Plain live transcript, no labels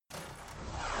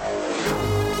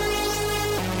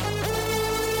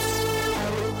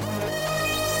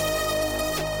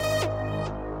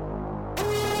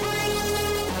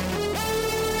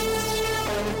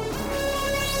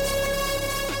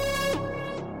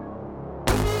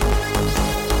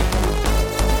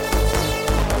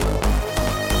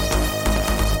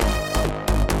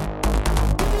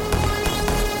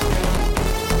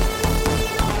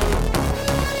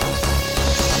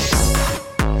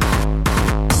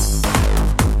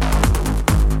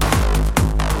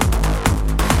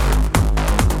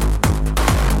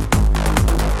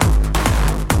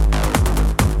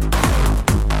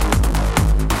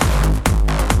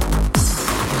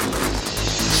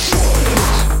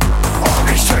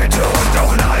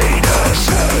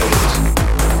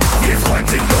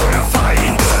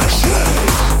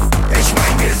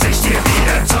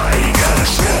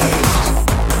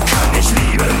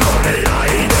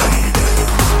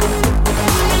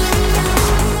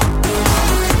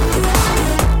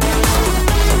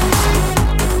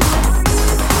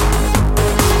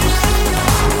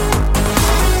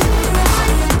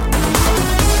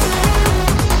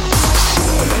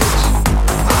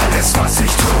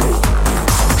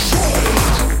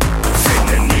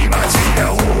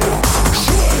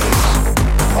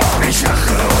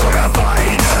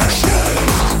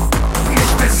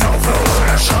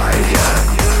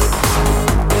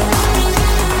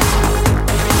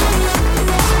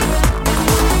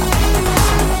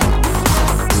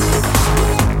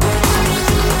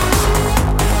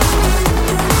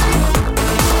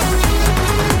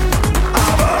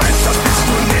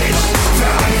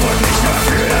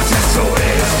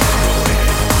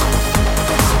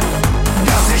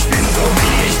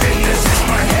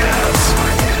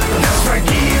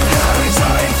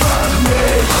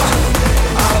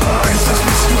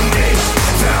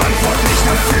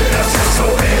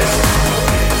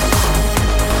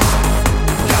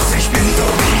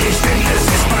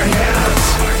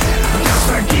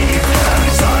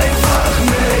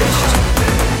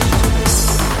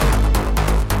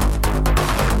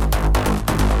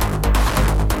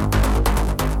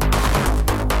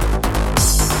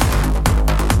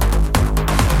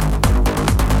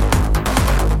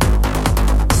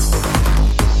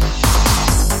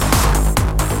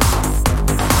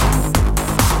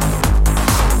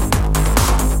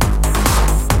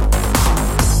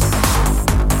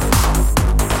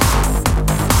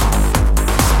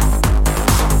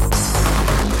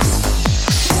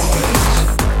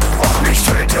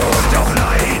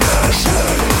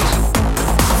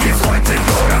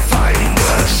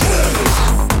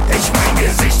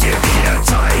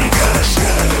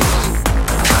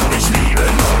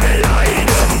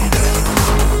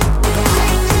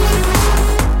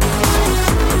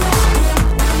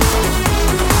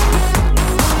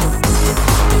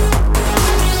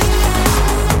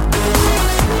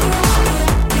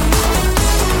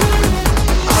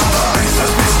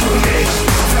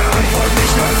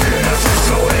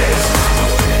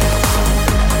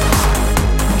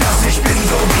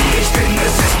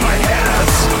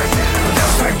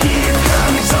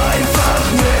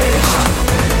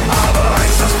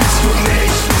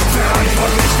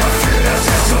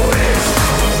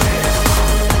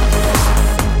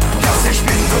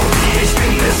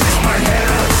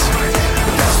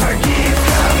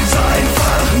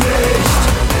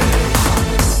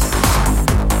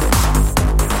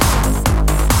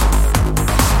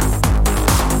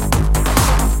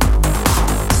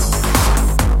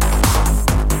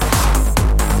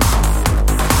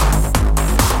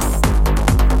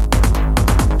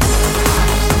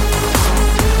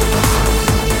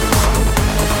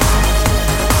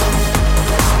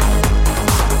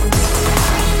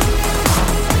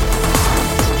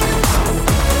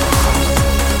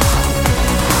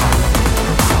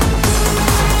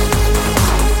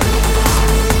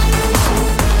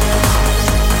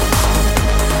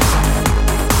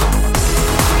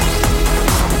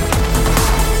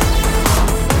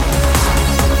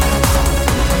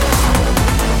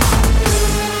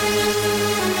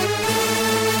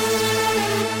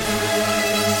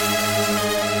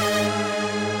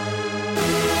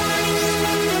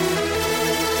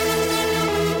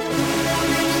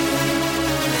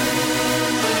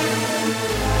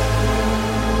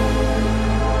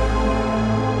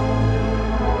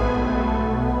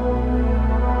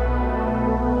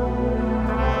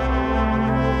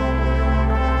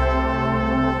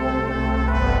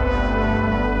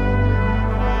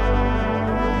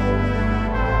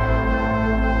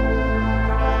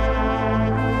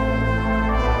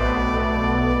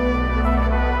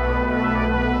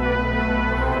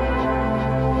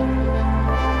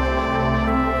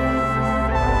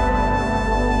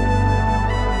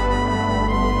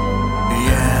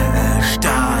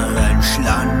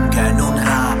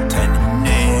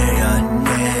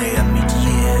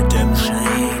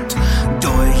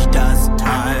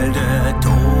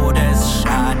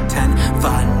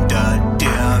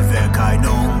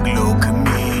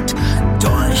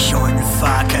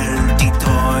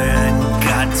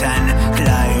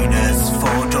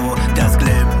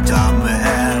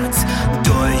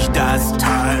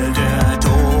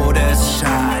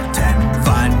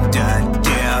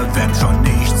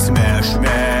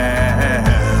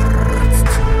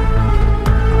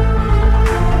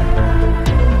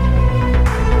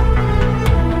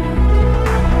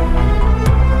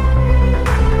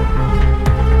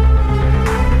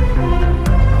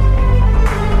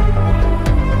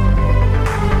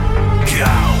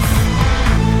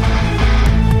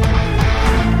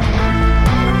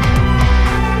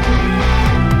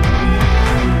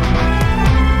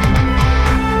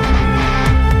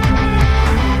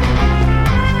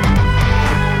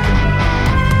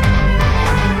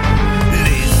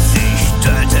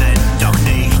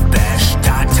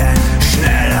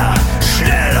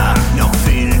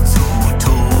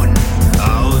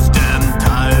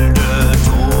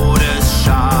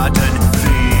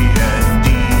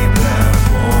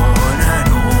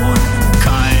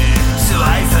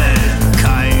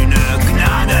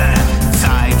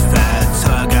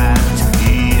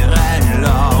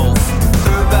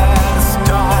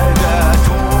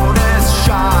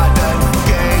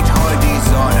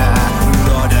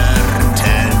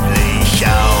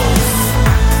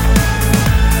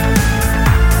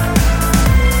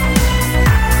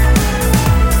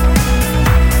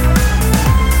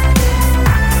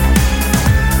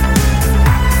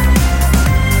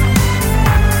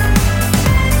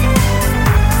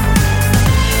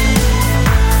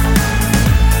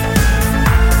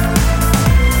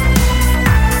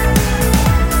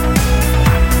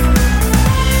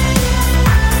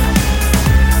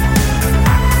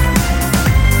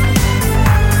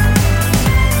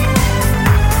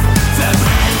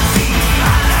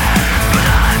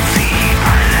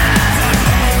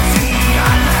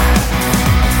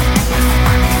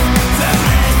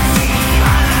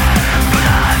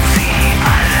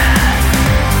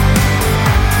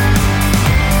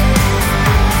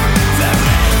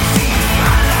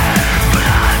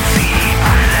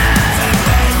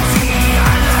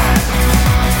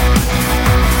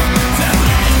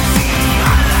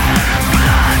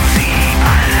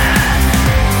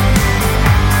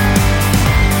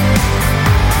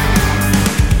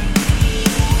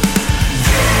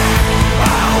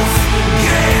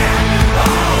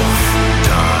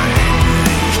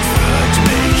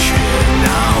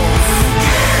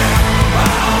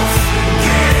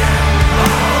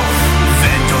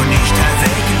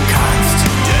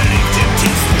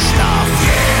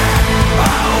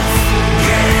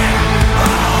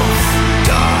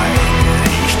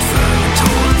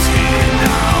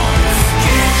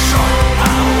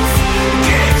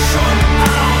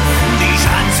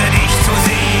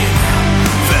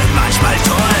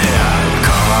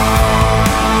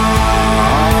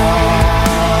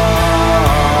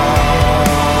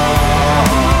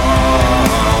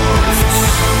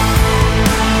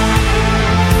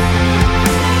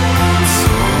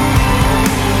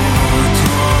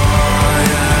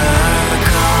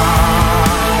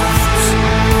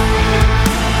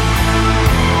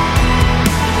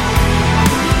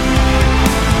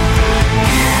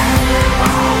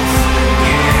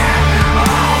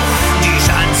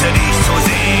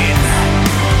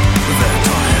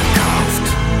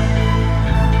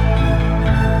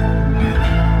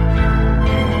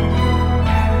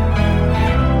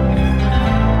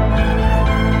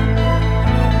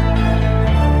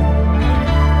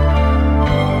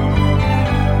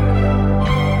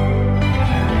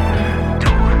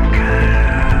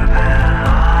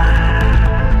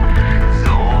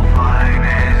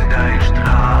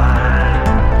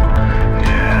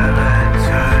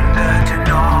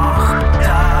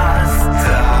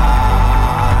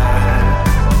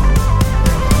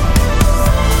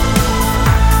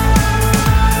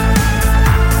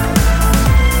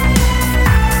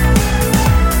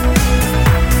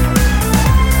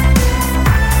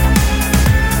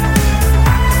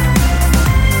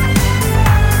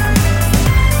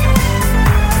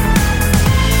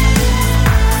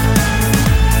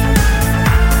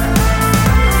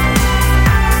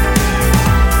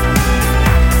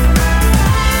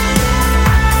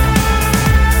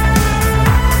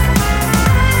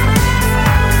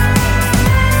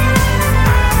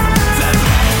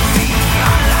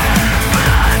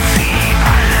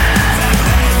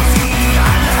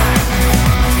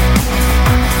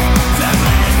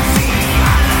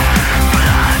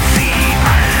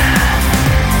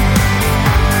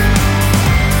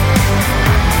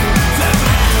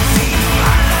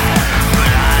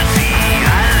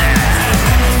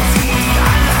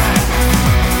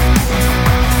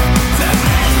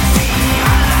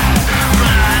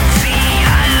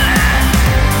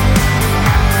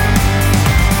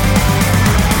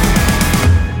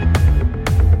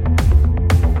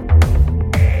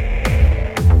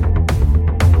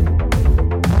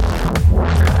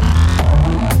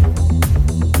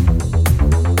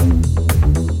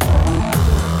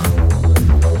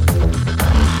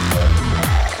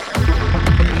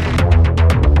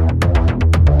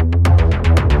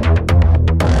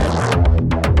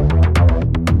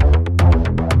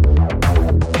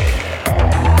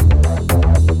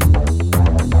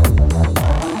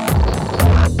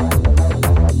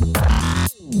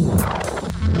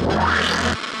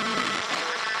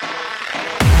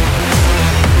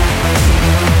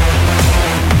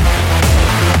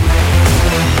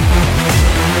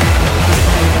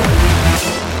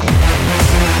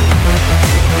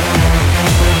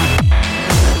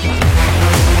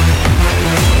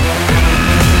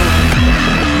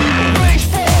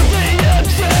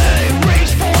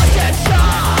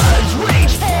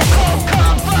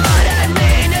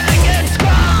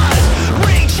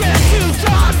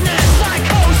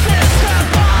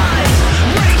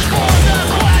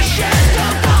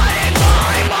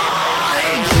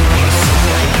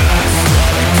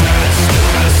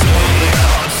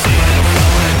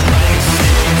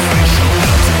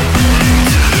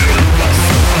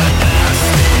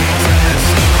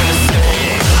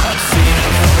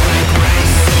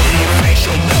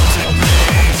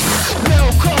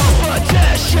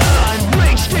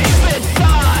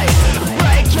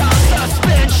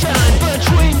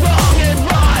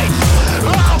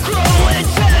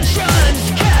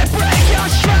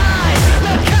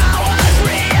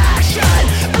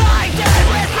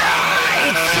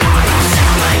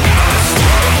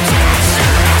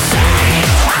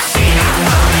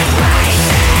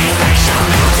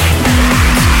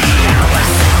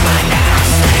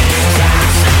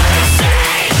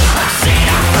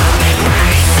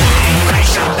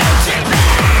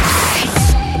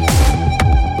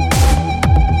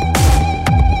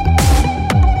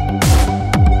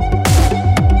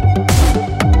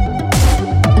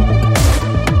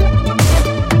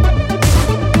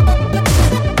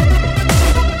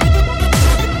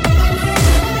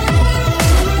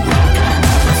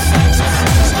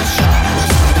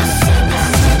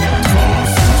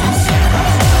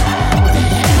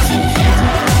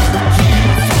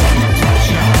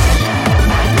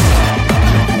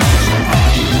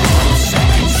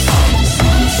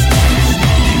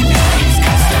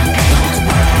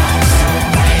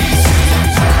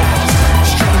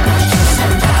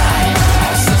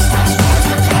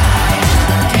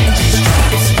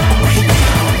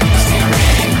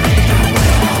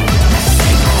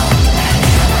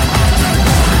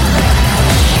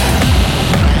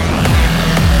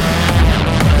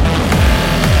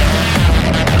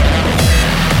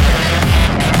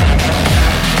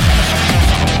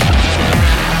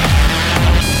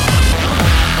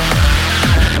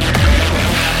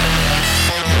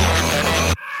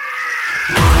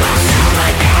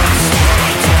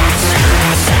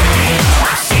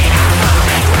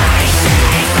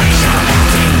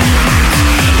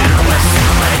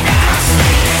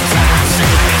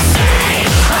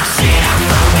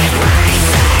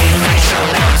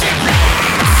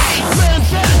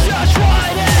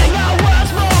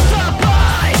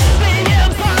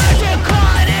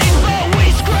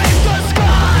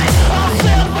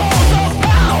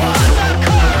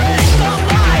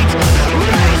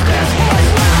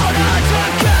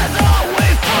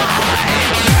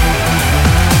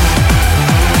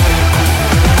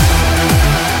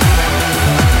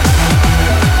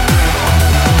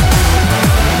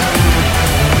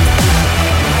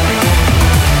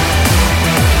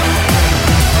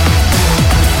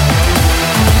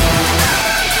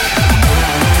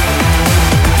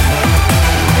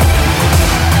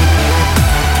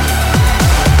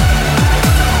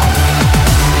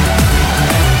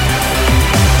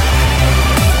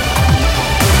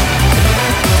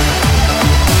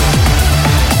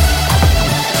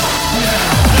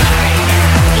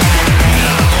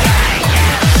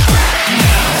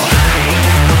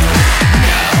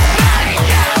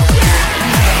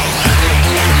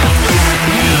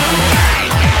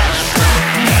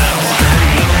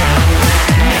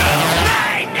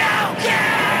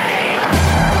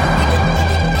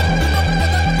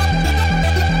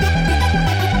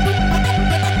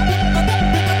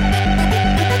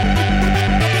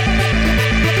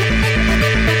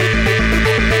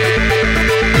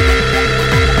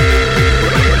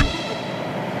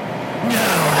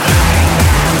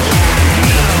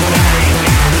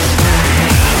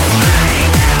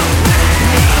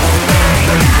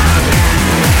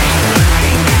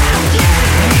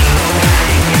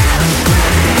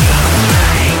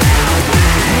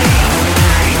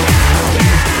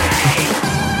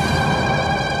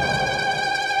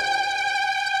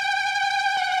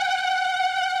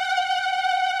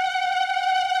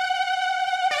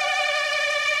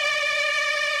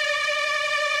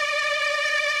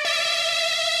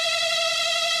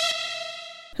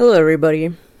Hello,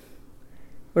 everybody.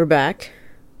 We're back.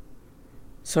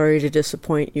 Sorry to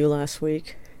disappoint you last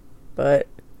week, but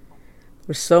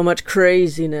there's so much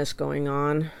craziness going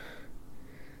on.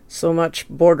 So much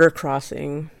border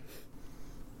crossing.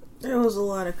 There was a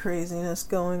lot of craziness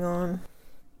going on.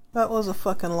 That was a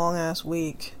fucking long-ass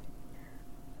week.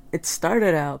 It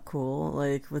started out cool,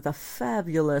 like, with a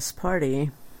fabulous party.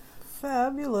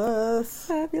 Fabulous.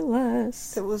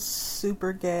 Fabulous. It was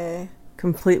super gay.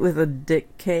 Complete with a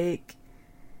dick cake.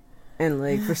 And,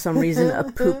 like, for some reason, a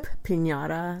poop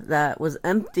piñata that was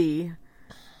empty.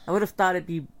 I would have thought it'd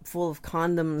be full of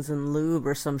condoms and lube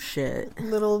or some shit.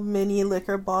 Little mini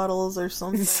liquor bottles or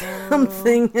something.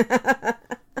 Something.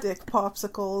 Dick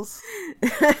popsicles.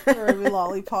 Or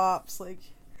lollipops, like,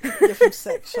 different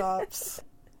sex shops.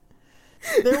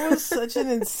 There was such an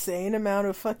insane amount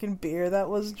of fucking beer that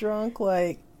was drunk,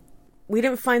 like... We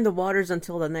didn't find the waters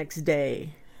until the next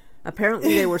day.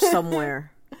 Apparently they were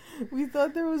somewhere. We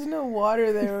thought there was no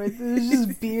water there. It was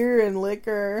just beer and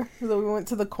liquor. So we went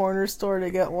to the corner store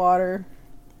to get water.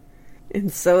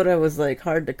 And soda was, like,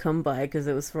 hard to come by because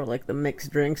it was for, like, the mixed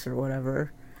drinks or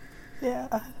whatever.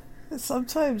 Yeah.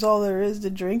 Sometimes all there is to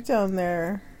drink down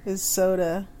there is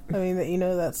soda. I mean,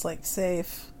 that's, like,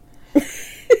 safe.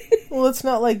 Well, it's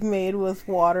not, like, made with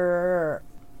water or...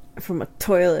 From a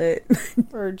toilet.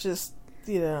 Or just,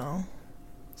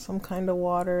 some kind of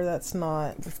water that's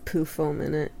not... With poo foam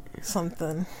in it.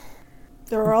 Something.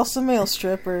 There were also male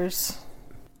strippers.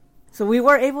 So we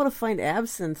were able to find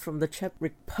absinthe from the Czech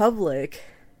Republic.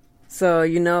 So,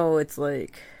 it's,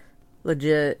 like,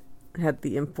 legit. Had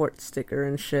the import sticker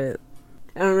and shit.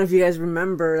 I don't know if you guys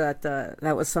remember that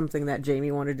that was something that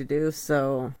Jamie wanted to do,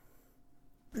 so...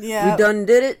 Yeah. We done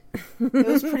did it. It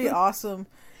was pretty awesome.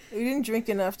 We didn't drink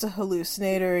enough to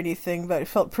hallucinate or anything, but it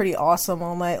felt pretty awesome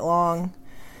all night long.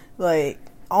 Like,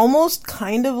 almost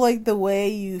kind of like the way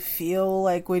you feel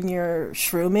like when you're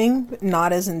shrooming, but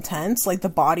not as intense, like the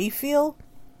body feel.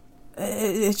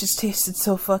 It just tasted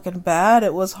so fucking bad.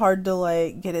 It was hard to,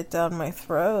 like, get it down my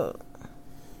throat.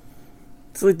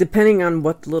 So, like, depending on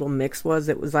what the little mix was,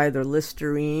 it was either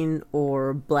Listerine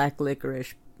or black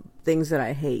licorice. Things that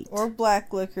I hate. Or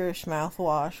black licorice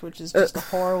mouthwash, which is just a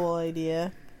horrible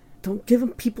idea. Don't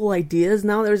give people ideas.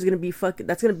 Now there's going to be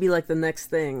that's going to be like the next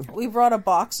thing. We brought a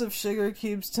box of sugar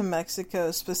cubes to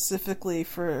Mexico specifically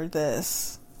for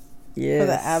this. Yes. For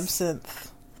the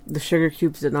absinthe. The sugar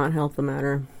cubes did not help the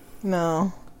matter.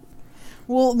 No.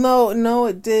 Well, no,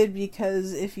 it did,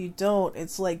 because if you don't,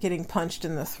 it's like getting punched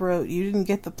in the throat. You didn't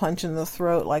get the punch in the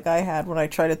throat like I had when I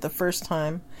tried it the first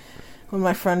time. When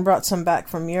my friend brought some back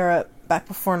from Europe, back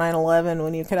before 9/11,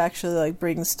 when you could actually, like,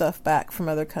 bring stuff back from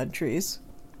other countries.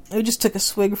 We just took a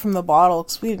swig from the bottle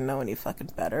because we didn't know any fucking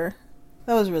better.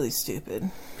 That was really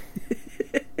stupid.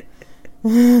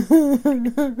 There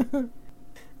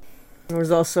was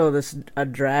also a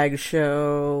drag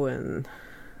show, and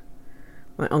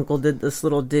my uncle did this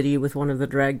little ditty with one of the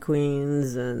drag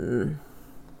queens, and...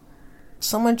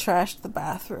 Someone trashed the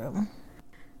bathroom.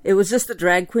 It was just the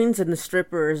drag queens and the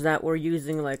strippers that were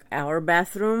using, like, our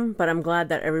bathroom, but I'm glad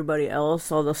that everybody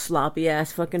else, all the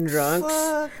sloppy-ass fucking drunks,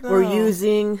 were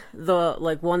using the,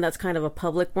 like, one that's kind of a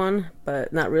public one,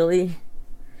 but not really.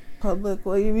 Public?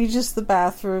 Well, you mean just the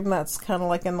bathroom that's kind of,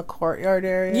 like, in the courtyard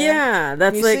area? Yeah,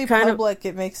 that's, like, kind public, of... public,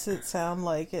 it makes it sound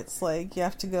like it's, like, you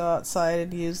have to go outside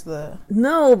and use the...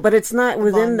 No, but it's not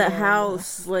within the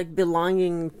house, like,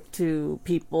 belonging to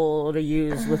people to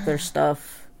use with their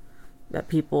stuff. That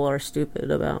people are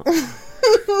stupid about.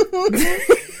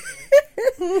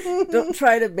 Don't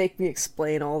try to make me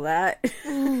explain all that.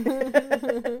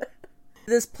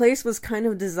 This place was kind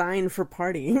of designed for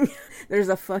partying. There's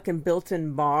a fucking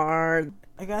built-in bar.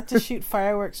 I got to shoot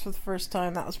fireworks for the first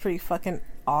time. That was pretty fucking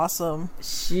awesome.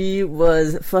 She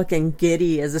was fucking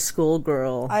giddy as a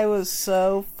schoolgirl. I was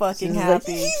so fucking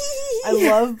happy. Like, I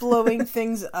love blowing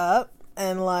things up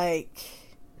and, like...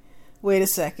 Wait a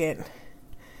second.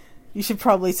 You should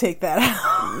probably take that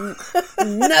out.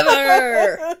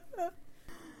 Never!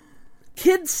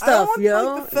 Kid stuff, I don't want,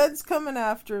 yo. like, the feds coming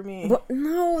after me. But,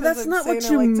 no, that's not what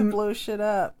you... I like to blow shit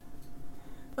up.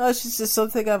 Oh, it's just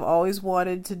something I've always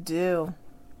wanted to do.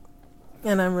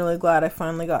 And I'm really glad I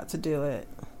finally got to do it.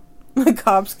 The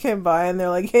cops came by and they're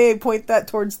like, hey, point that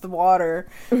towards the water.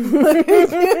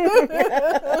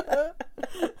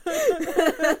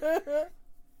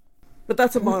 But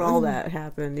that's about all that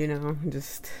happened,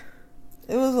 just...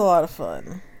 It was a lot of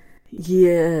fun.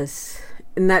 Yes.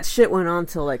 And that shit went on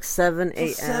till like 7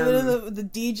 a.m. The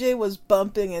DJ was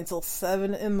bumping until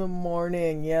 7 in the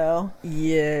morning, yo.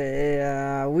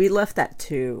 Yeah. We left at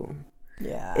 2.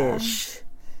 Yeah. Ish.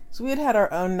 So we had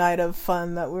our own night of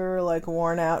fun that we were like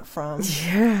worn out from.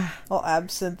 Yeah. All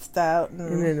absinthed out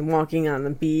And then walking on the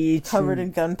beach. covered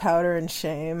in gunpowder and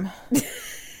shame.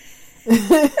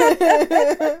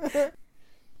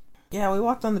 Yeah, we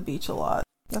walked on the beach a lot.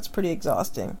 That's pretty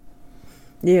exhausting.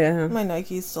 Yeah. My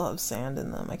Nikes still have sand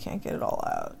in them. I can't get it all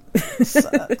out. It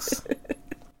sucks.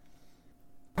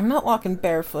 I'm not walking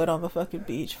barefoot on the fucking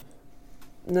beach.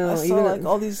 No, I saw even like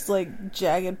all these like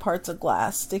jagged parts of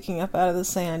glass sticking up out of the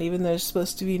sand, even though there's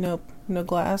supposed to be no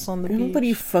glass on the beach.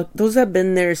 nobody those have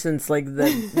been there since like the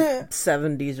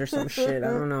 70s or some shit. I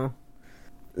don't know.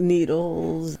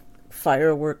 Needles,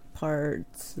 firework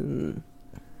parts, and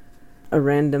a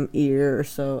random ear or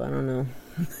so. I don't know.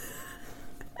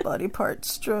 Body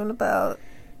parts strewn about.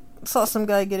 Saw some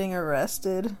guy getting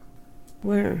arrested.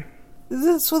 Where?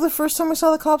 This was the first time we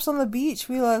saw the cops on the beach.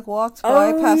 We like walked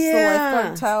by past the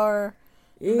lifeguard tower.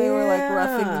 Yeah. They were like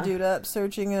roughing the dude up,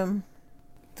 searching him.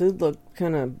 Dude looked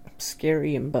kind of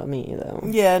scary and bummy though.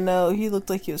 Yeah, no, he looked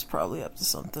like he was probably up to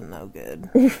something no good.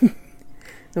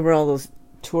 There were all those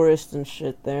tourists and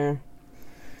shit there.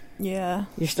 Yeah.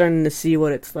 You're starting to see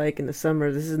what it's like in the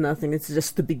summer. This is nothing. It's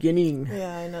just the beginning.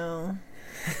 Yeah, I know.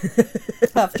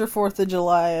 After 4th of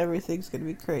July, everything's gonna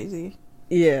be crazy.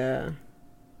 Yeah.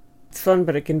 It's fun,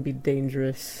 but it can be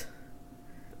dangerous.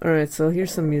 Alright, so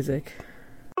here's some music.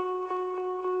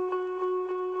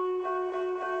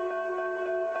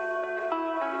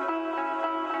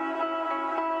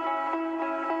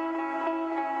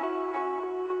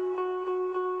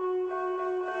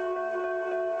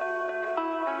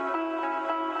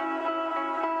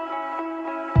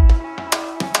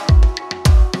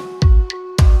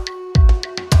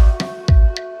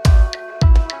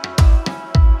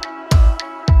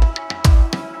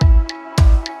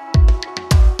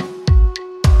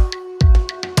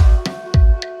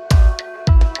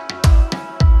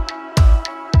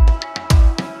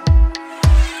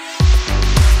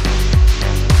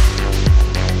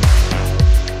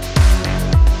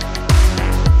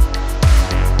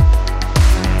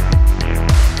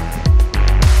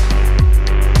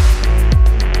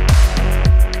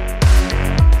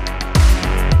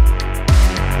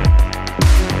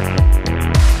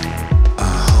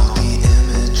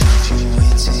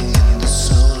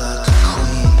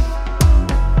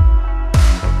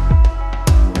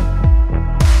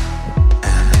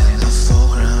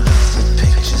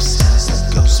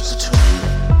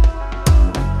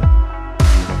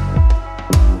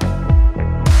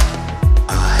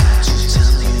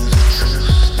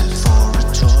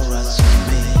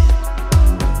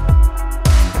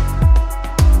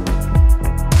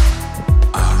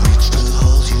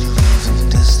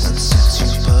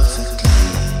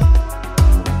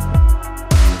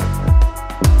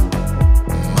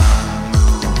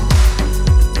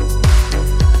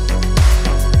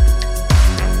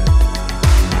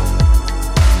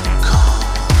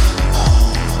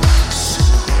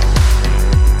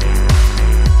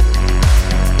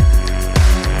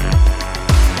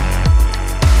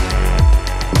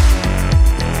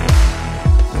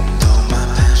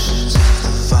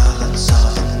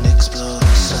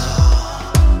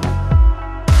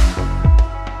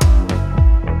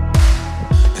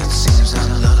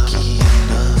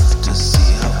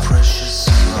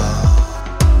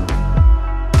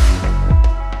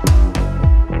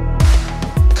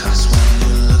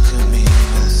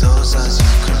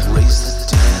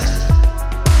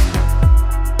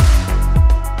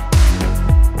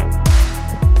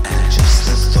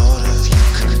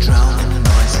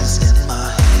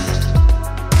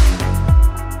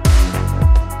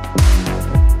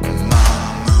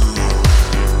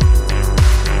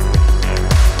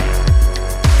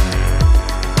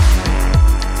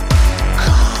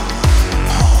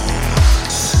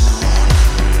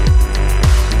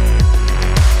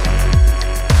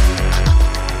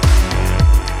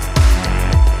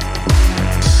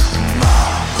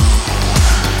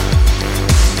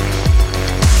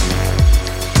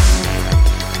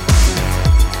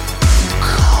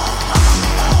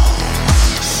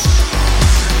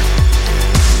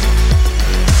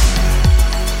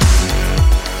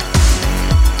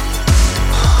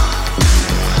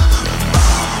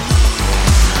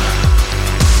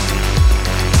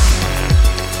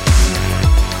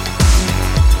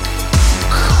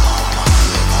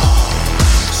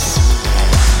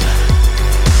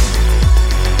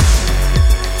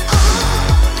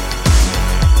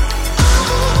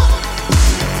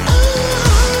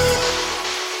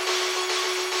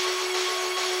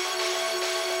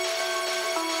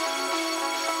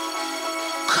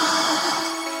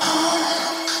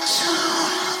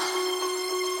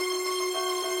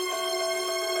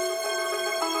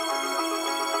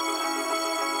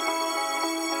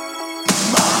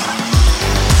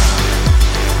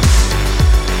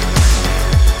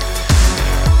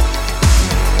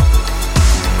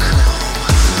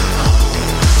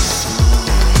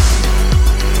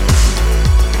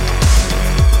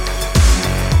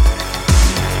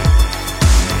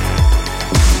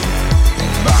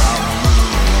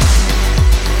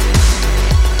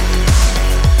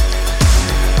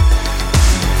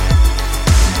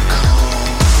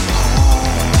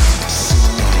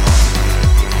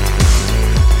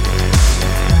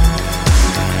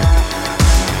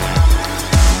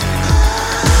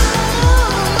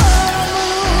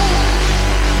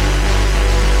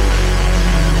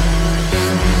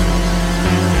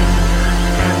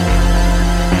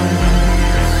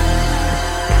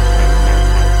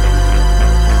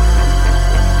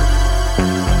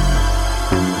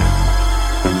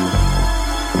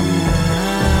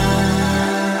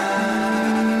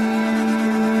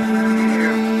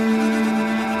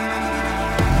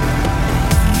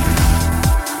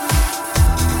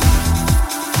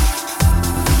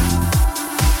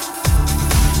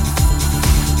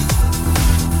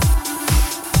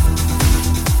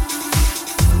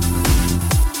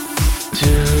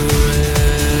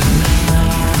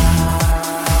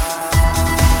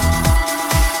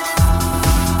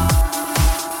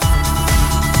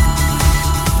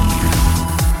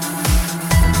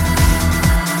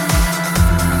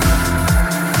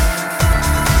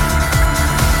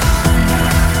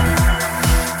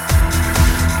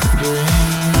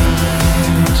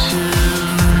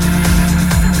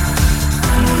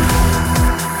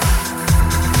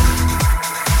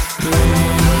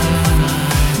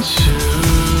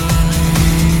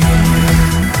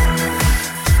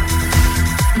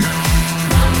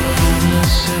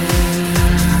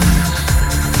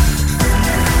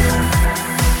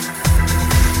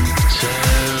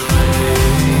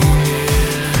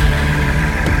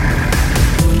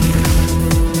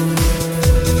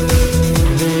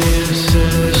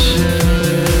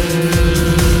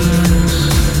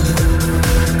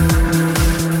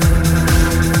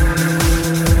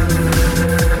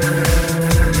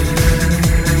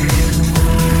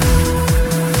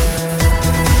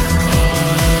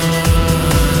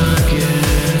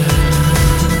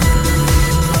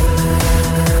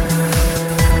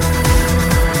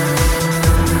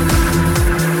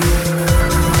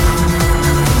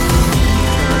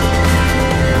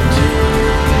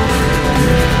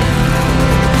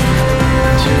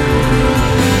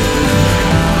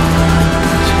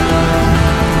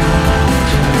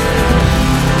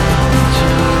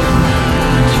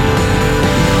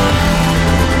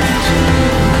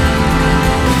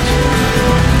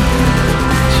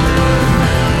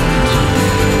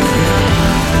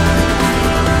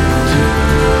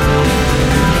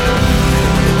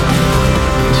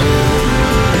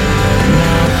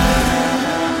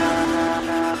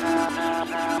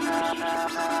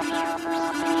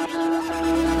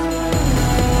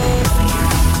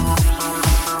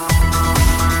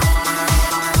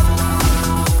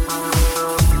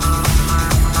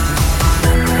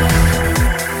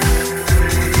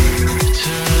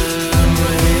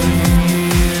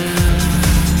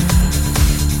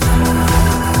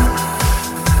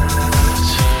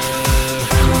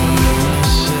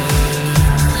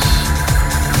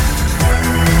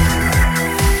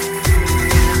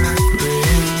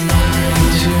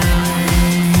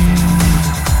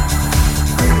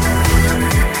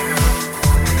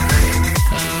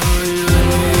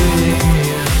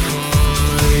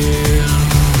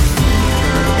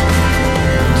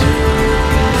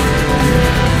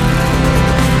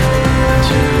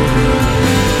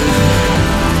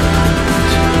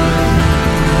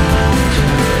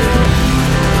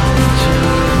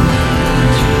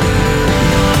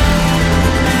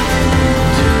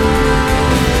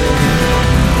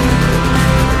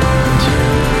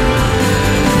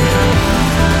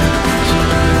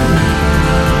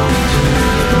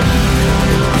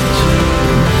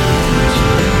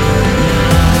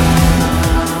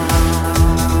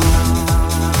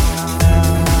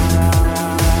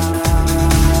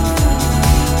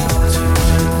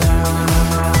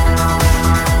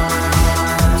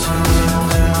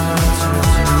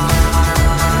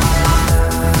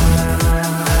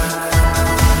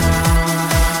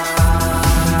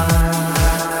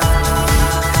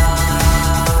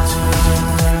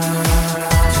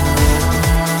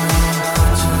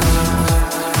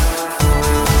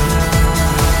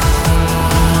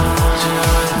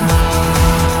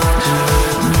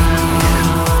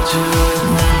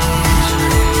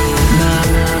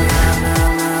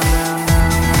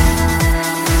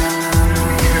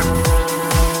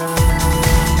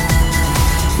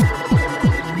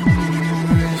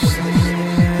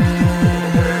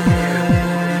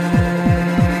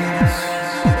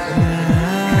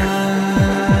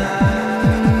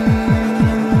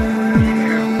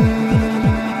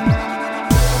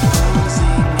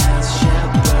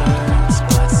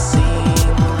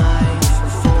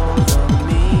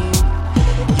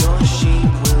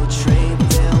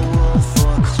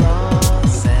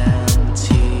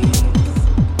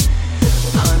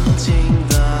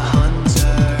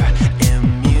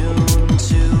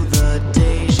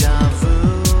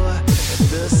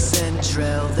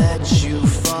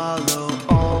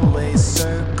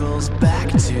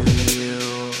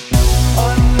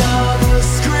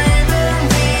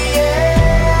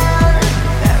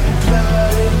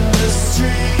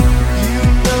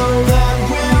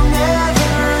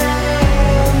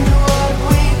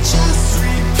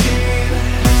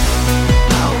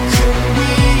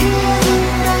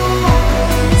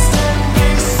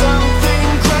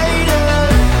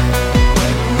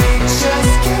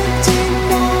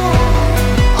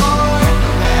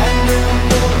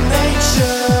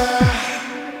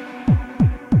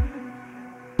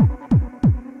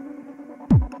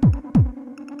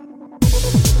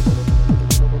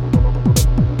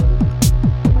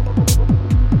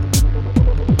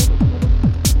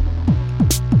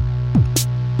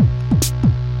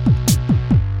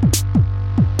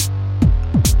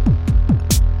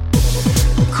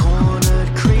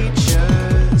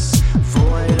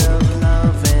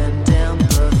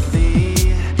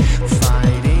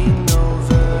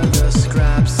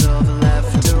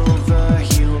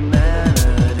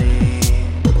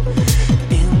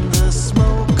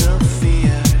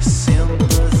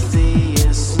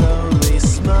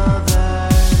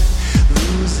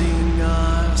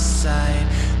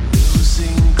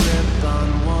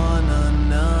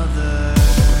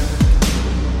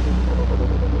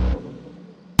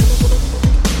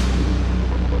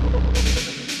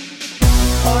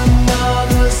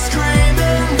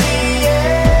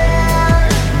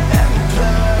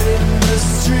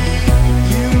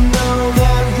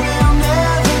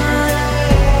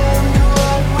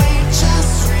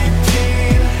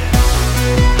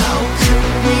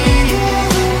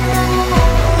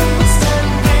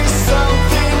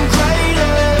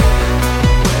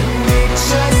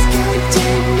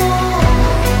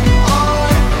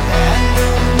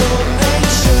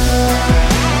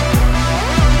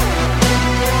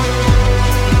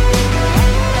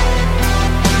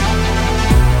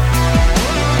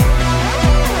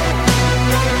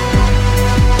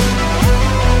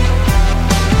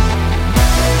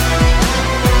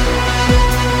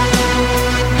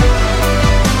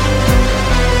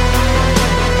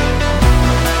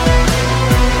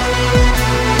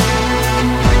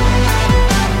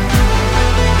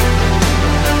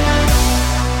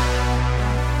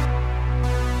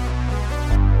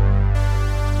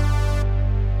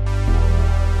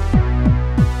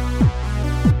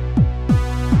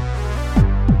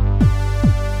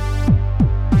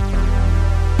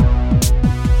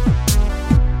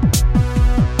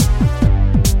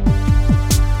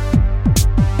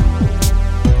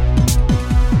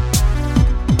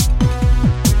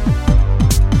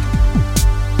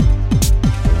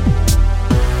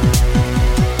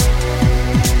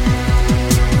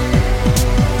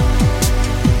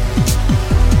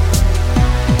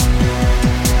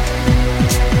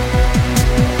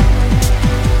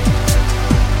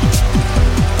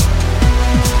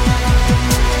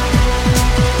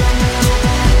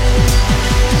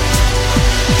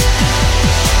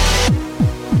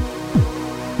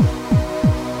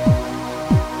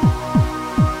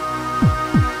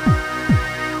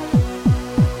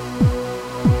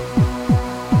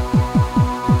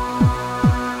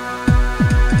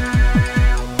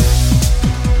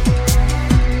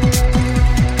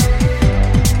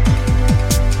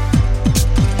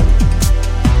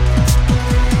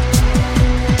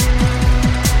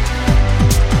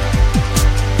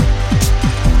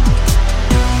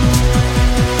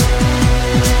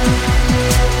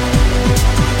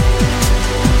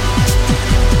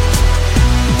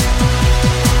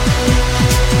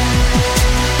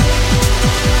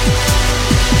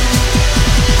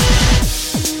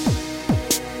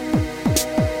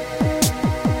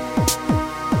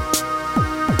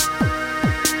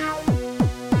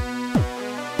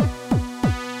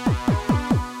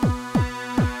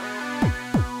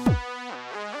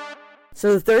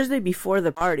 So the Thursday before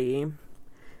the party,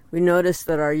 we noticed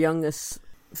that our youngest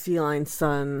feline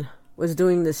son was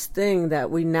doing this thing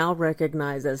that we now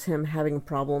recognize as him having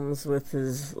problems with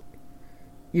his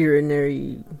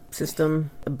urinary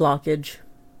system blockage.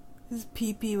 His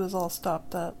pee-pee was all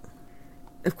stopped up.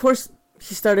 Of course,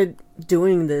 he started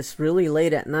doing this really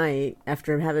late at night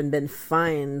after having been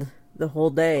fined the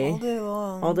whole day. All day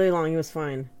long. All day long he was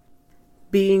fine.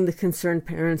 Being the concerned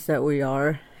parents that we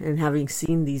are, and having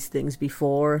seen these things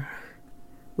before,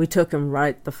 we took him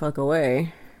right the fuck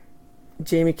away.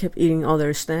 Jamie kept eating all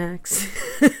their snacks.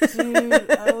 Dude,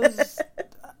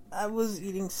 I was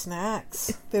eating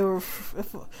snacks. They were,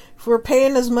 if we're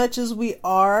paying as much as we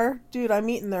are, dude, I'm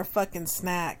eating their fucking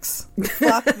snacks.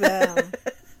 Fuck them.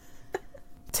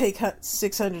 Take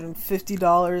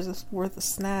 $650 worth of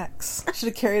snacks. Should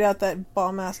have carried out that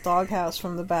bomb-ass doghouse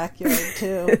from the backyard,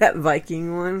 too. That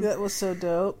Viking one. That was so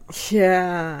dope.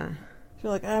 Yeah.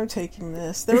 You're like, I'm taking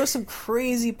this. There was some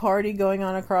crazy party going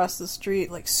on across the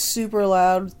street, like super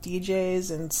loud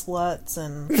DJs and sluts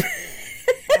and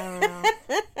I don't know.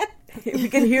 We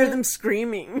could hear them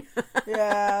screaming.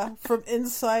 Yeah, from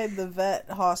inside the vet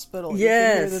hospital.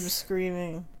 Yes. You could hear them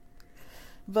screaming.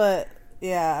 But,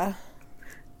 yeah.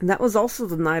 And that was also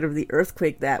the night of the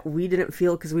earthquake that we didn't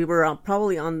feel because we were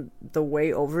probably on the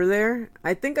way over there.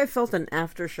 I think I felt an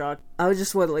aftershock. I was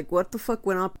just what the fuck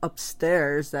went up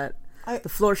upstairs that the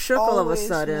floor shook all of a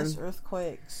sudden. I always miss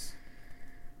earthquakes.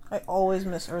 I always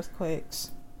miss earthquakes.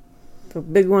 The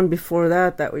big one before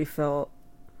that we felt.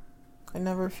 I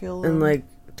never feel them. In like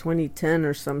 2010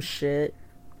 or some shit.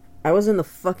 I was in the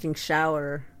fucking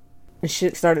shower and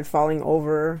shit started falling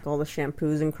over, all the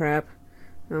shampoos and crap.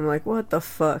 And I'm like, what the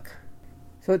fuck?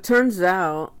 So it turns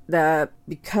out that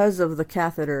because of the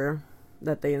catheter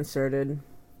that they inserted,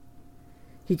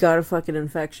 he got a fucking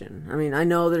infection. I mean, I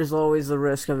know there's always the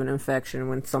risk of an infection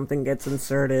when something gets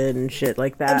inserted and shit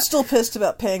like that. I'm still pissed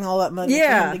about paying all that money for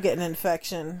him to get an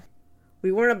infection.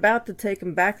 We weren't about to take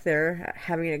him back there,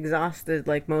 having exhausted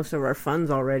like most of our funds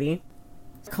already.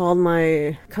 Called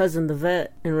my cousin, the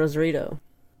vet, in Rosarito.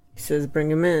 He says,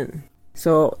 bring him in.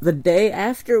 So the day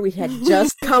after we had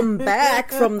just come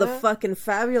back from the fucking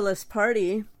fabulous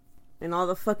party and all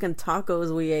the fucking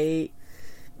tacos we ate,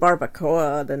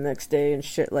 barbacoa the next day and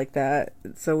shit like that.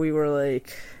 So we were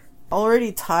like...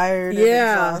 already tired and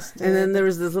exhausted. And then there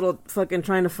was this little fucking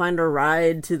trying to find a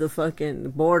ride to the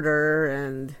fucking border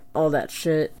and all that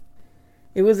shit.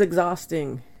 It was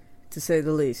exhausting, to say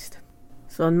the least.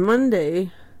 So on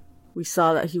Monday, we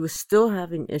saw that he was still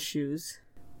having issues.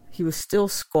 He was still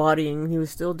squatting. He was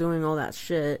still doing all that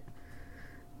shit.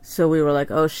 So we were like,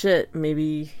 oh shit,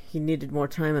 maybe he needed more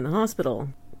time in the hospital.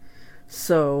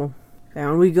 So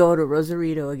down we go to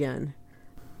Rosarito again.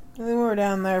 And then we were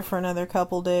down there for another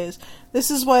couple days. This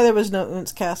is why there was no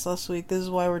Oontzcast last week. This is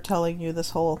why we're telling you this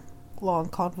whole long,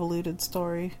 convoluted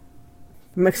story.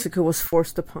 Mexico was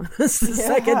forced upon us the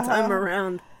second time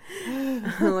around.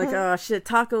 I'm like, oh shit,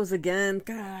 tacos again.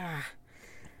 Gah.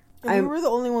 And we were the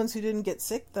only ones who didn't get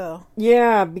sick, though.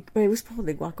 Yeah, it was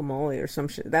probably guacamole or some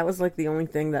shit. That was like the only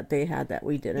thing that they had that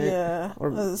we didn't. Yeah,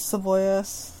 or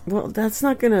cebollas. Well, that's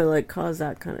not gonna like cause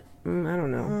that kind of... I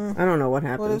don't know. I don't know what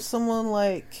happened. What if someone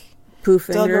like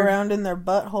dug around in their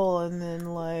butthole and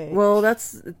then like... Well,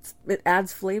 it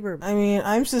adds flavor. I mean,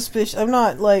 I'm suspicious. I'm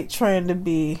not like trying to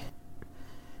be,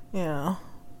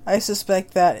 I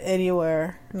suspect that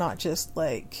anywhere, not just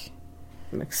like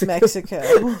Mexico.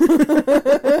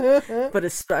 But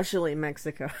especially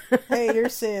Mexico. Hey, you're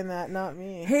saying that, not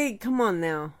me. Hey, come on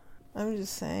now. I'm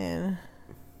just saying.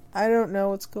 I don't know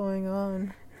what's going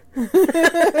on.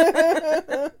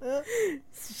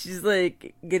 She's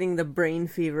like getting the brain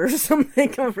fever or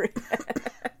something over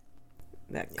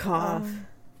that cough.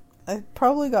 I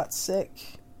probably got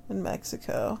sick in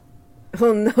Mexico.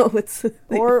 Oh no, it's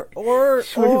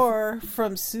or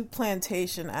from soup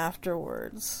plantation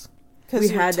afterwards. Because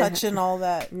you're touching all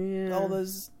that, all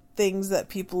those things that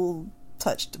people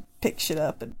touch to pick shit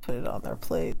up and put it on their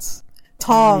plates.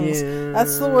 Tongs. Yeah.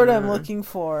 That's the word I'm looking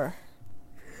for.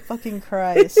 Fucking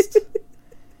Christ.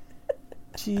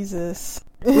 Jesus.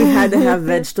 We had to have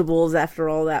vegetables after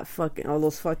all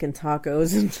those fucking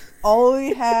tacos. All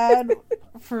we had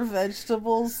for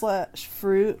vegetables /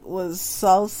 fruit was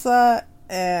salsa,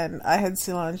 and I had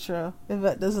cilantro.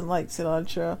 Yvette doesn't like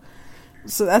cilantro.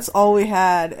 So that's all we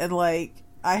had, and like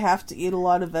I have to eat a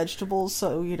lot of vegetables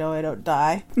so I don't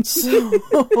die.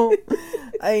 So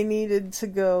I needed to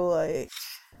go like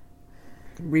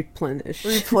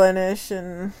replenish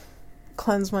and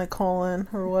cleanse my colon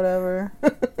or whatever.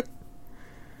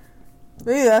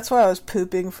 Maybe that's why I was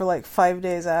pooping for like 5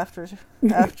 days after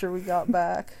we got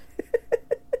back.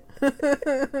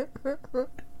 At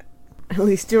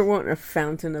least you weren't a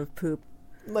fountain of poop.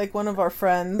 Like one of our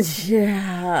friends.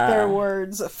 Yeah. Their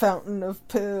words, a fountain of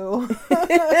poo.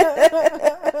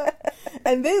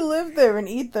 And they live there and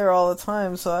eat there all the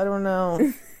time, so I don't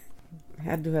know.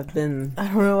 Had to have been... I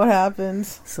don't know what happened.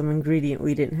 Some ingredient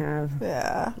we didn't have.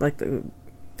 Yeah. Like the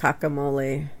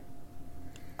guacamole.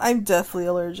 I'm deathly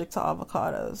allergic to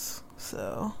avocados,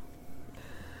 so...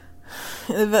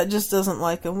 That just doesn't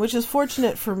like them, which is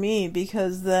fortunate for me,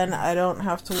 because then I don't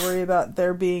have to worry about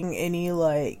there being any,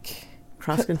 like...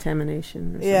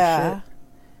 cross-contamination or some yeah. shit.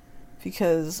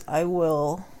 Because I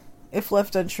will... If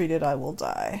left untreated, I will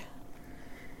die.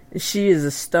 She is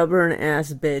a stubborn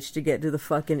ass bitch to get to the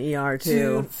fucking ER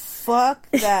too. Dude, fuck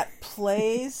that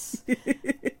place.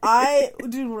 When I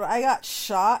got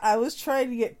shot, I was trying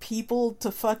to get people to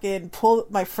fucking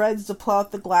my friends to pull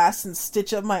out the glass and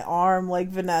stitch up my arm like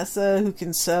Vanessa, who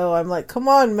can sew. I'm like, come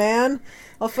on, man.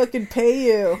 I'll fucking pay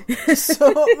you.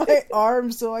 Sew up my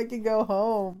arm so I can go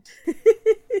home.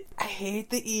 I hate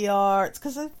the ER. It's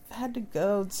because I've had to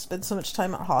go and spend so much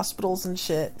time at hospitals and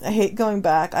shit. I hate going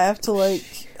back. I have to, like,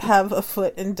 have a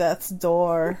foot in death's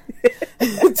door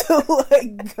to,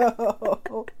 like,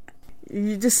 go.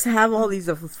 You just have all these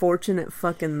unfortunate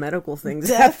fucking medical things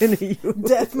happen to you.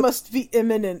 Death must be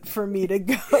imminent for me to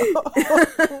go.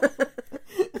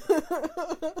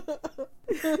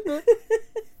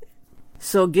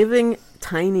 So giving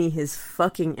Tiny his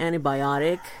fucking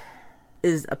antibiotic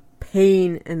is a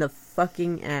pain in the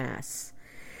fucking ass.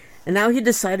 And now he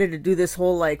decided to do this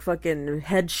whole, like, fucking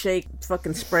head shake,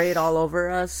 fucking spray it all over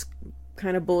us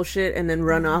kind of bullshit, and then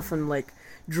run off and, like,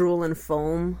 drool and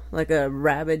foam like a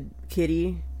rabid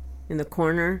kitty in the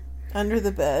corner. Under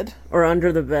the bed. Or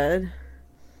under the bed.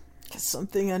 'Cause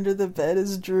something under the bed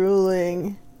is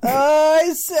drooling. Oh,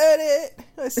 I said it!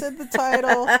 I said the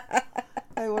title.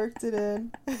 I worked it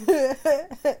in.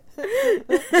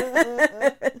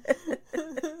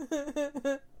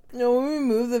 No, when we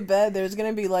move the bed, there's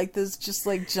gonna be like this just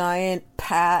like giant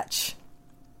patch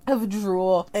of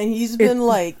drool, and he's been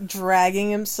like dragging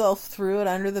himself through it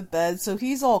under the bed, so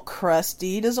he's all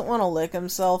crusty. He doesn't want to lick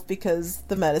himself because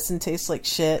the medicine tastes like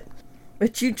shit.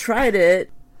 But you tried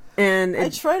it, and I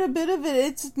tried a bit of it.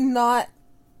 It's not.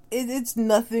 It's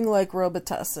nothing like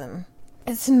Robitussin.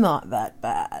 It's not that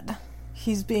bad.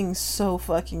 He's being so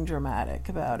fucking dramatic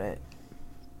about it.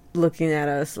 Looking at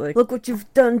us like, look what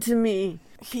you've done to me.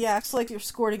 He acts like you're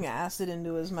squirting acid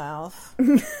into his mouth.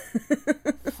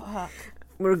 Fuck.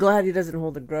 We're glad he doesn't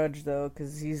hold a grudge, though,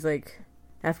 because he's like,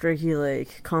 after he,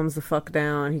 like, calms the fuck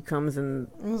down, he comes and...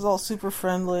 He's all super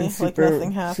friendly, like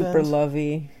nothing happened. Super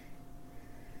lovey.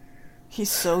 He's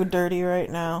so dirty right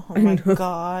now. Oh my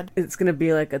god. It's gonna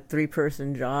be like a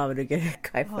 3-person job to get a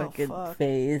guy fucking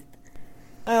phased.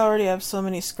 I already have so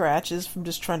many scratches from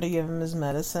just trying to give him his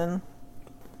medicine.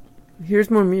 Here's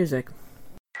more music.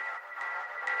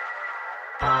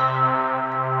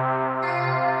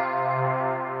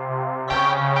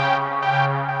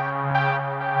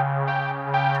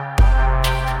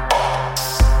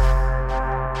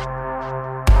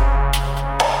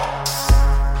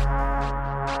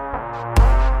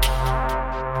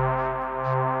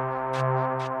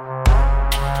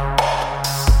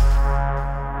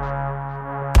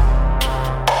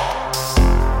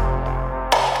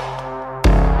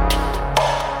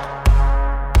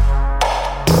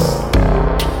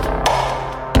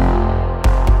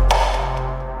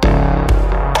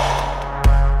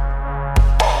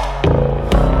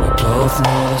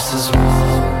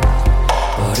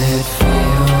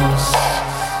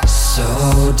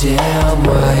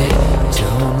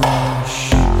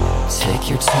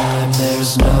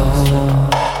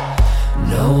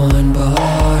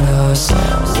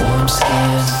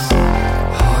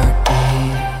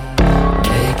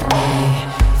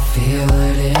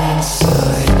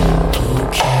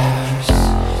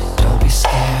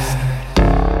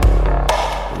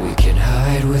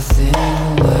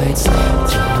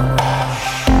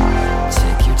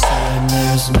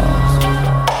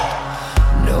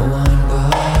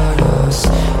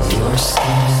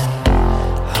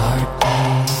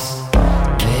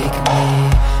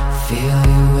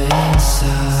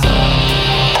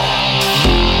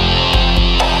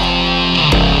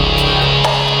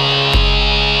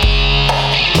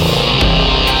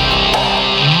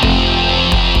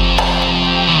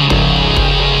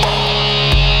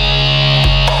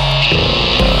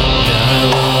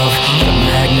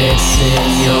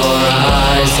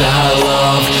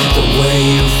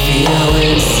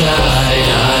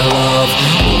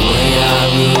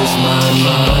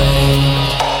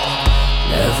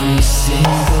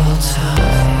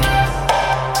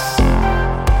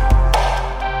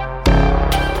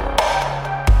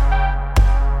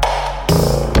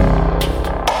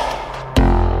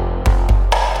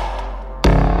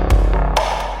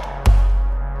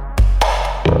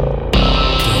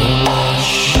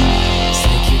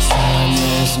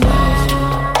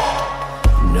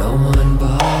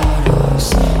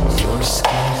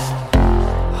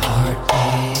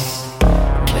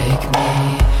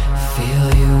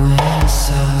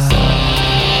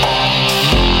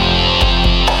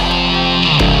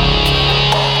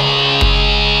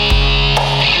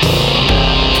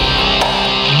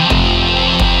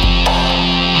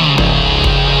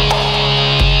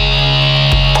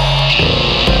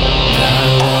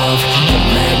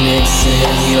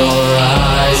 in your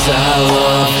eyes. I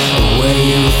love the way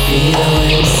you feel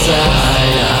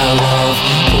inside. I love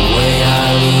the way I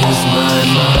lose my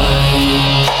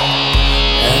mind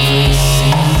every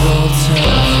single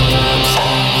time.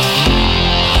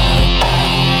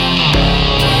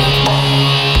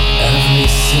 Every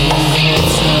single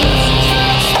time.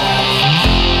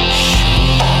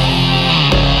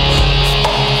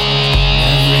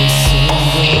 Every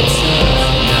single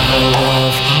time. I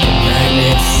love the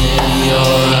magnets in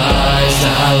your eyes.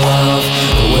 I love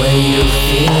the way you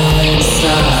feel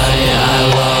inside. I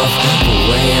love the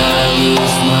way I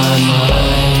lose my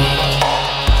mind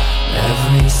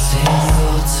every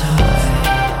single time.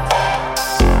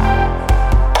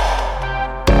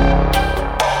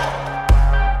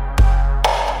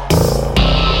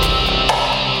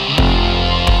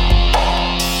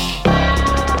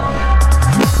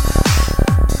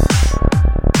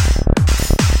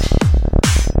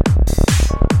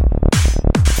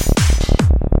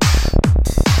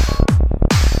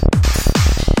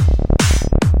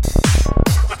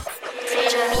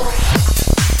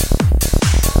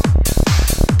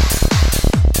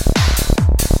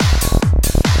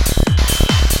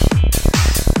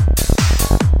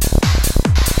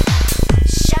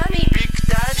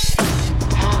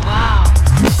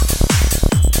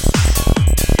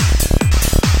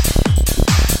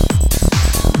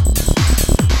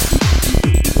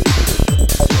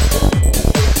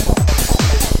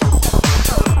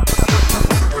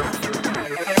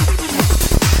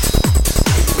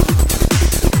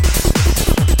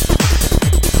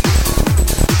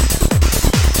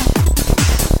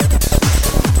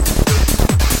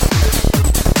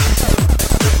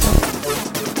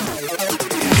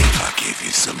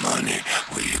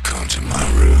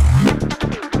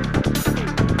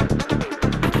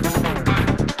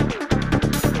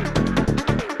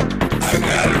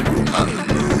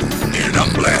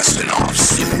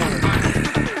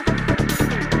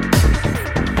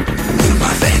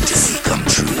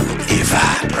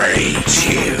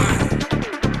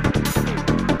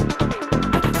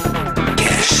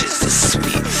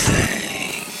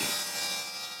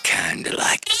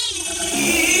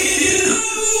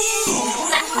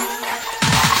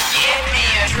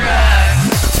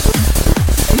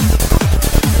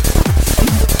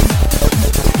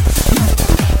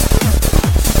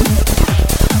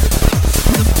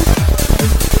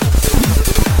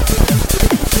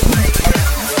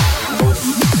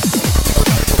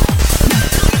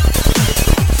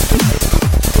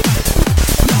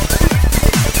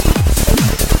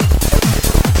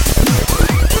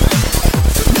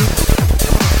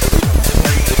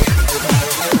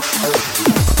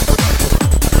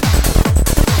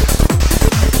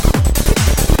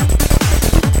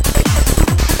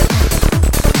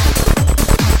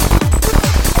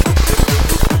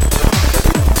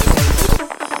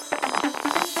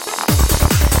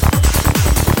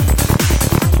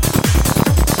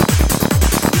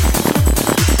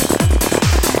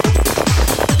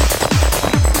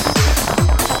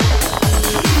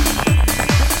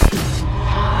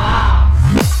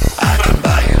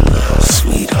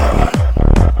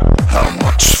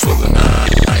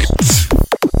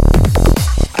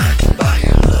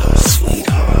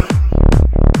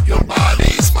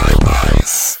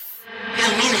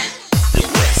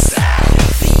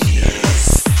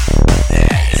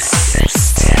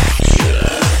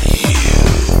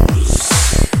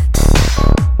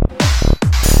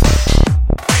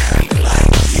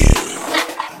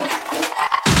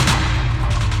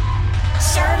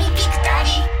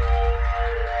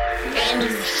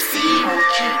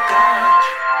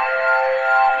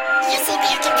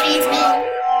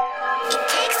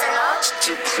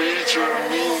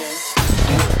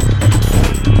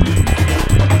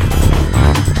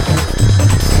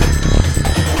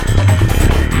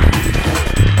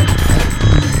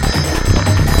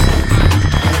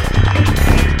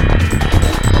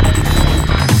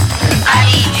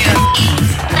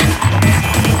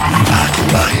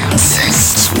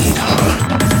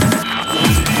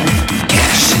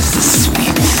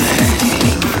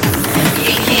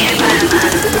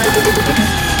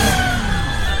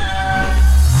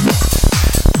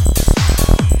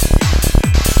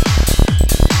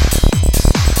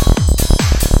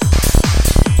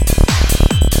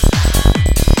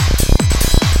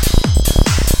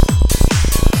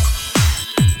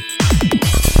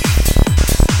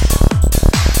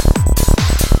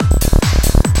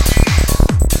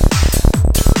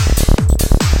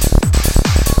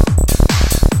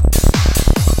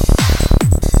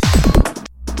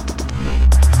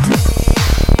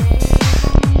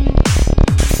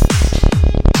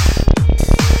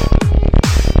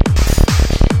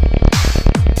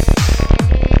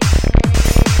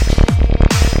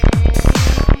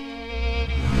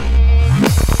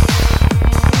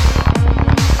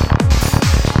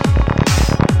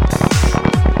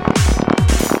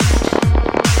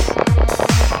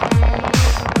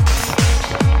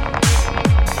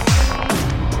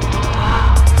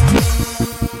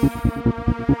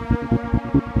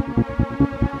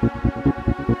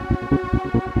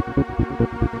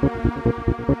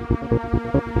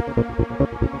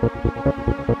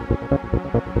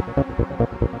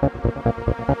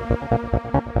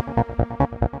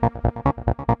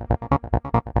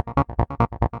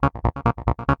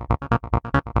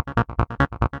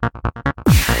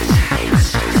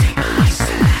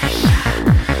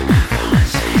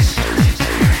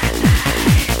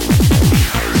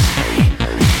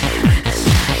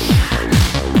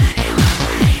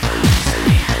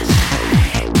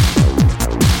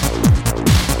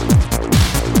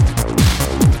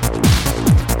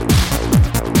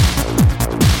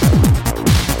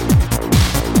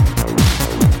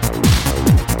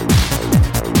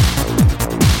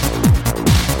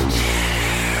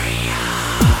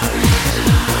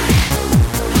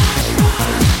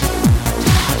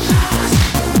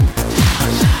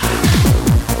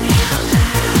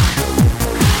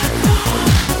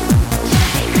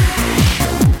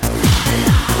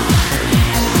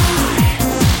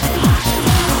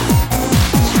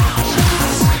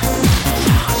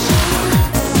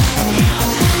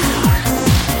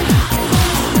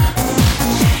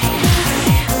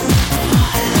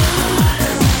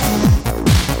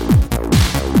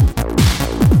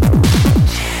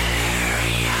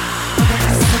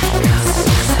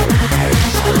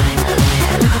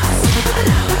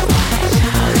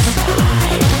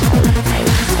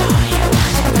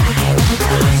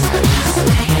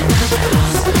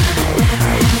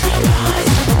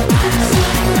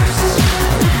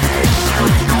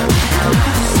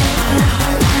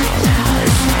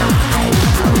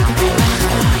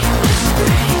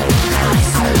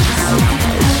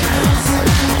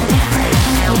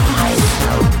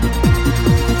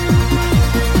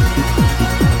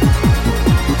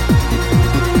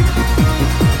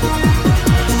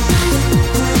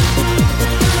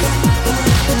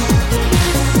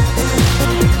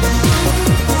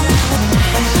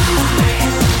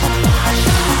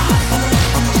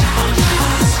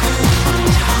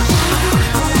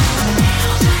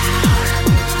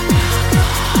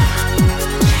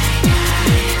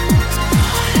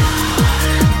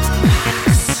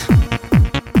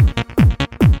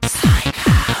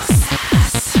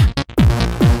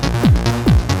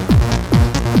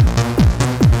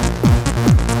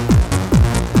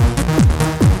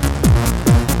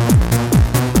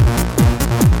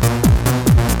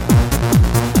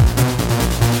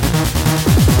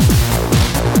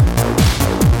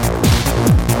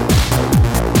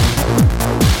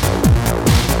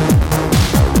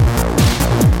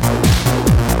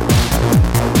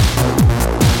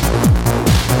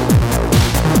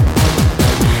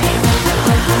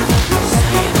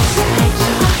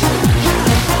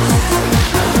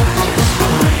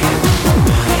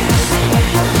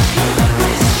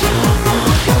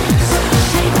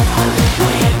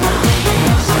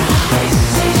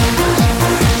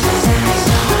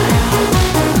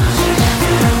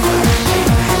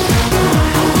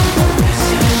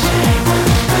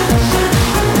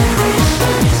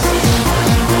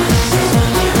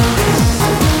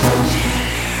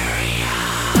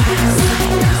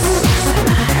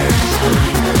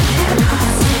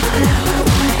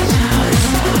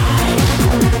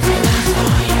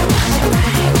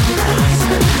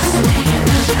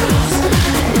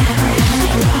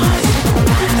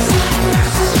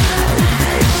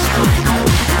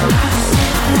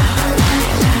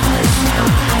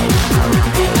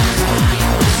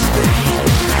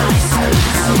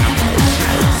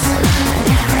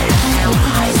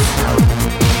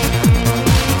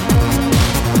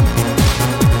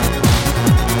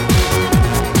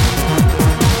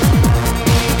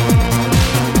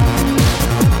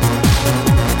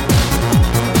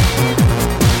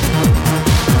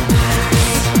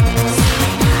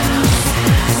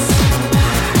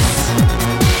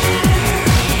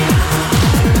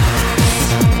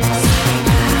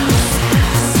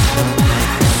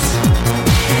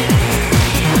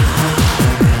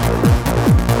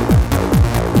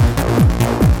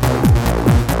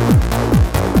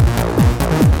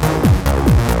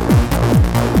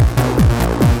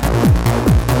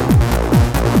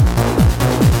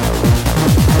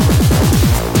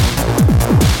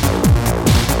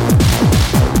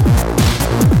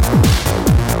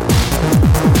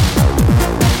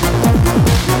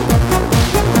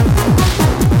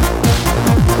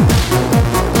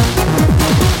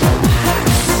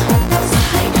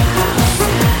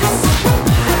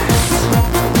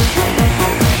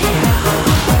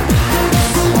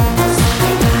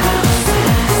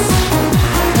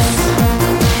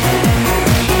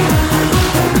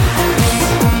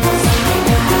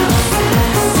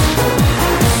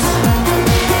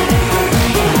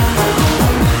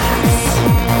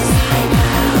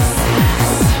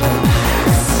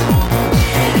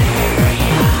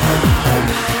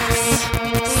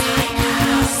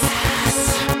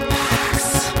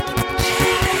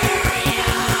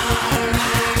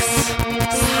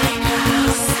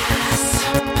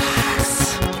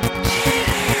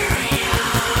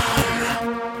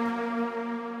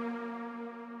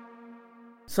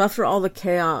 So after all the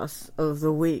chaos of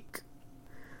the week,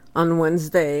 on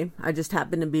Wednesday, I just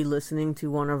happened to be listening to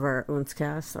one of our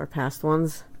Oontzcasts, our past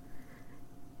ones,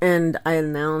 and I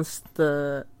announced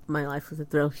the My Life with the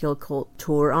Thrill Kill Cult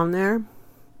tour on there.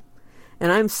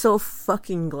 And I'm so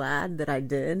fucking glad that I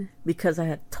did, because I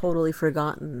had totally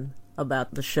forgotten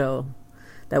about the show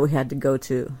that we had to go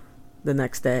to the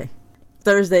next day.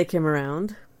 Thursday came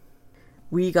around.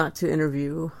 We got to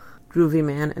interview Groovy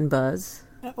Man and Buzz.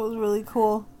 That was really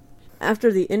cool.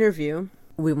 After the interview,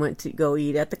 we went to go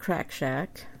eat at the Crack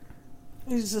Shack.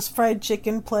 It's this fried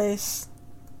chicken place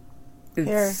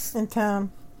It's here in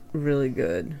town. really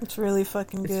good. It's really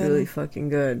fucking good. It's really fucking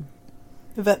good.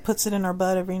 Yvette puts it in our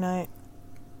butt every night.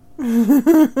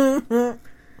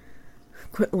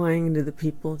 Quit lying to the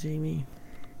people, Jamie.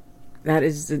 That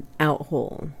is an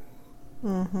outhole.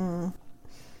 Mm-hmm.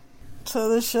 So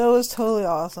the show was totally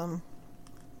awesome.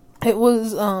 It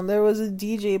was, there was a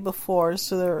DJ before,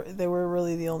 so they were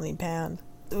really the only band.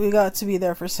 We got to be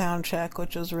there for sound check,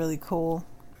 which was really cool.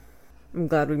 I'm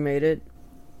glad we made it.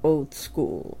 Old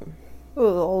school. It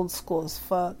was old school as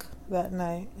fuck that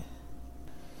night.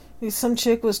 Some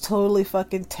chick was totally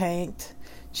fucking tanked.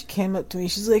 She came up to me.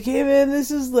 She's like, "Hey man,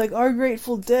 this is like our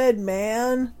Grateful Dead,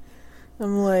 man."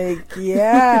 I'm like,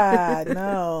 "Yeah,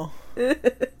 no.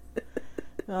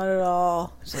 Not at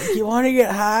all." She's like, "You want to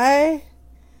get high?"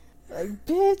 Like,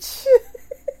 bitch,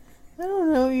 I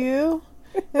don't know you.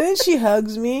 And then she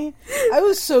hugs me. I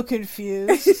was so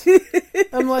confused.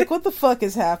 I'm like, what the fuck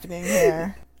is happening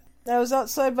here? I was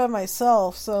outside by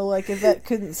myself, so like Yvette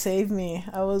couldn't save me.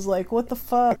 I was like, what the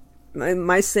fuck?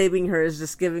 My saving her is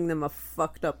just giving them a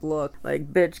fucked up look.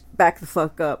 Like, bitch, back the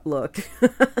fuck up look. I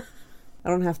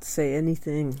don't have to say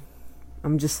anything.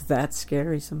 I'm just that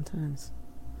scary sometimes.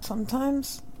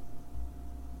 Sometimes?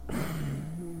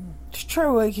 Just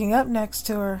try waking up next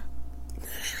to her.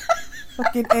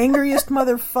 Fucking angriest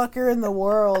motherfucker in the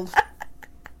world.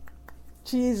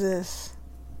 Jesus.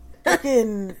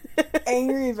 Fucking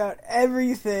angry about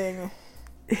everything.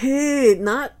 Hey,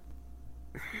 not...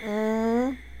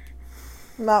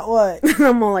 Not what?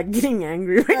 I'm all like getting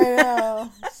angry right I now. know.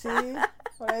 See?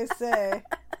 What I say.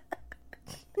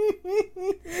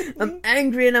 I'm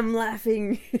angry and I'm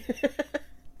laughing.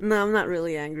 No, I'm not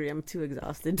really angry. I'm too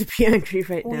exhausted to be angry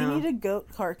right now. We need a goat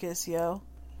carcass, yo.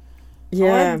 Yeah.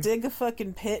 I want to dig a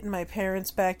fucking pit in my parents'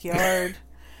 backyard.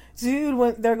 Dude,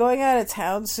 when they're going out of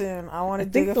town soon, I want to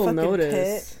dig a fucking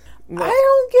pit. What? I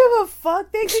don't give a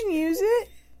fuck. They can use it.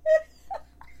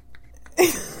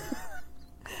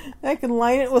 I can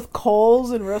line it with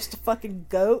coals and roast a fucking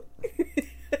goat.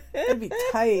 That'd be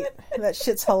tight. That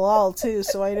shit's halal too,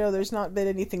 so I know there's not been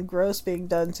anything gross being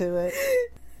done to it.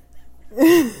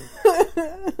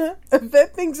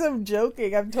 Yvette thinks I'm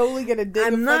joking. I'm totally gonna dig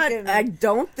I'm a not. fucking... I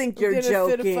don't think you're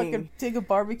joking. Dig a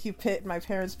barbecue pit in my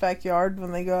parents' backyard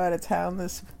when they go out of town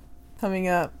this coming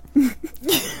up.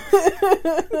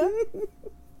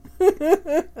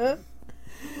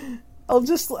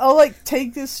 I'll like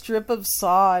take this strip of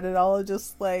sod and I'll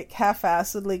just like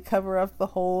half-assedly cover up the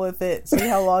hole with it. See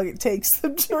how long it takes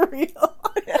them to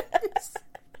realize.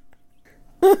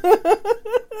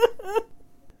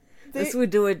 This would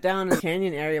do it down in the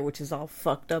canyon area, which is all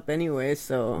fucked up anyway,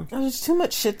 so... There's too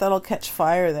much shit that'll catch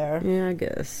fire there. Yeah, I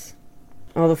guess.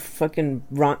 All the fucking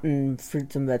rotten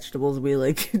fruits and vegetables we,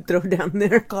 like, throw down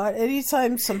there. God,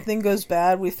 anytime something goes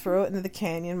bad, we throw it into the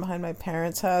canyon behind my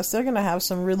parents' house. They're gonna have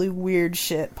some really weird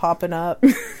shit popping up.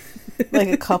 Like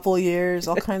a couple years.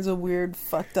 All kinds of weird,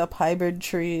 fucked up hybrid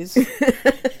trees.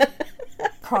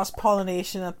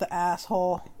 Cross-pollination up the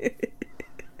asshole.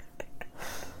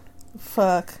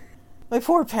 Fuck. My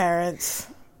poor parents.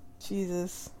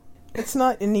 Jesus. It's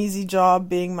not an easy job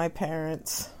being my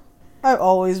parents. I've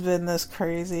always been this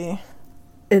crazy.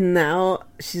 And now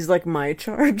she's like my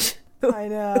charge. I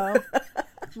know.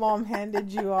 Mom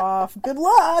handed you off. Good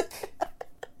luck!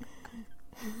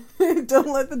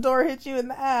 Don't let the door hit you in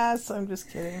the ass. I'm just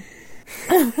kidding.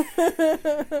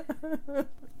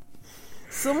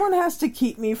 Someone has to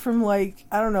keep me from, like,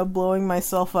 I don't know, blowing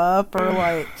myself up or,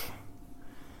 like,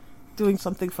 doing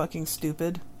something fucking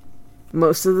stupid.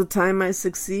 Most of the time I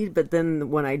succeed, but then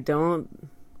when I don't,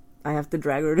 I have to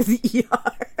drag her to the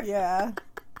ER. Yeah,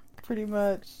 pretty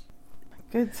much.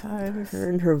 Good times. Her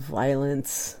and her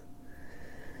violence.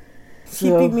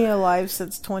 Keeping me alive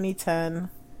since 2010.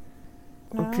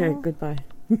 Okay, No? goodbye.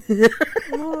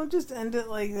 No, just end it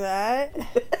like that.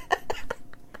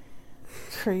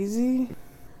 Crazy.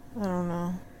 I don't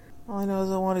know. All I know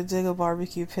is I want to dig a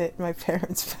barbecue pit in my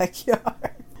parents'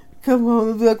 backyard. Come home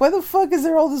and be like, why the fuck is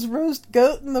there all this roast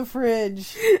goat in the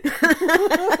fridge?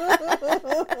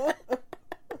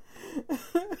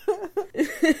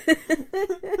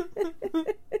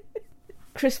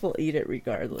 Chris will eat it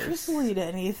regardless. Chris will eat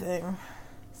anything.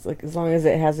 It's like as long as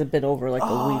it hasn't been over like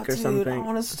a week or something. I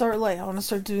want to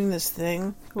start doing this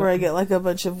thing where I get like a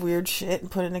bunch of weird shit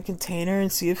and put it in a container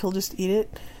and see if he'll just eat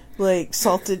it, like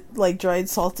dried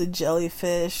salted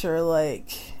jellyfish or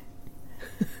like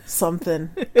something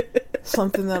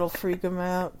that'll freak him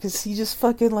out because he just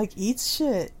fucking like eats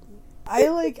shit. I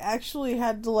like actually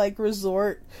had to like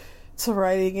resort to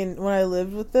writing, and when I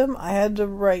lived with them, I had to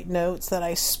write notes that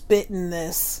I spit in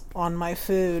this on my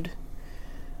food.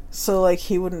 So, like,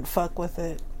 he wouldn't fuck with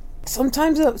it.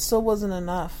 Sometimes it still wasn't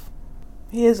enough.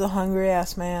 He is a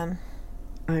hungry-ass man.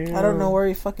 I don't know where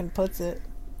he fucking puts it.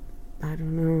 I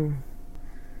don't know.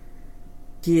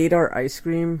 He ate our ice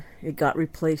cream. It got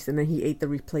replaced, and then he ate the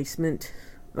replacement,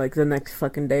 like, the next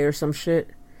fucking day or some shit.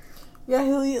 Yeah,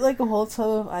 he'll eat, like, a whole tub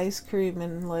of ice cream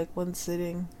in, like, one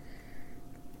sitting.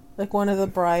 Like one of the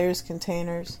Breyers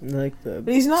containers. But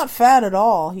he's not fat at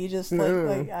all. He just,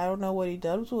 like, I don't know what he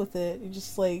does with it. He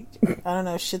just, like, I don't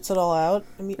know, shits it all out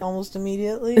almost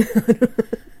immediately.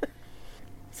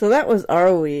 So that was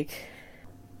our week.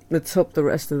 Let's hope the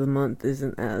rest of the month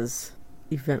isn't as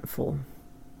eventful.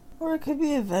 Or it could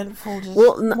be eventful, just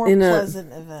more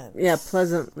pleasant events. Yeah,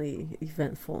 pleasantly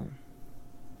eventful.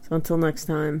 So until next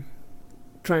time,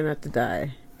 try not to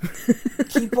die.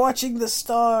 Keep watching the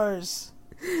stars.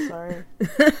 Sorry.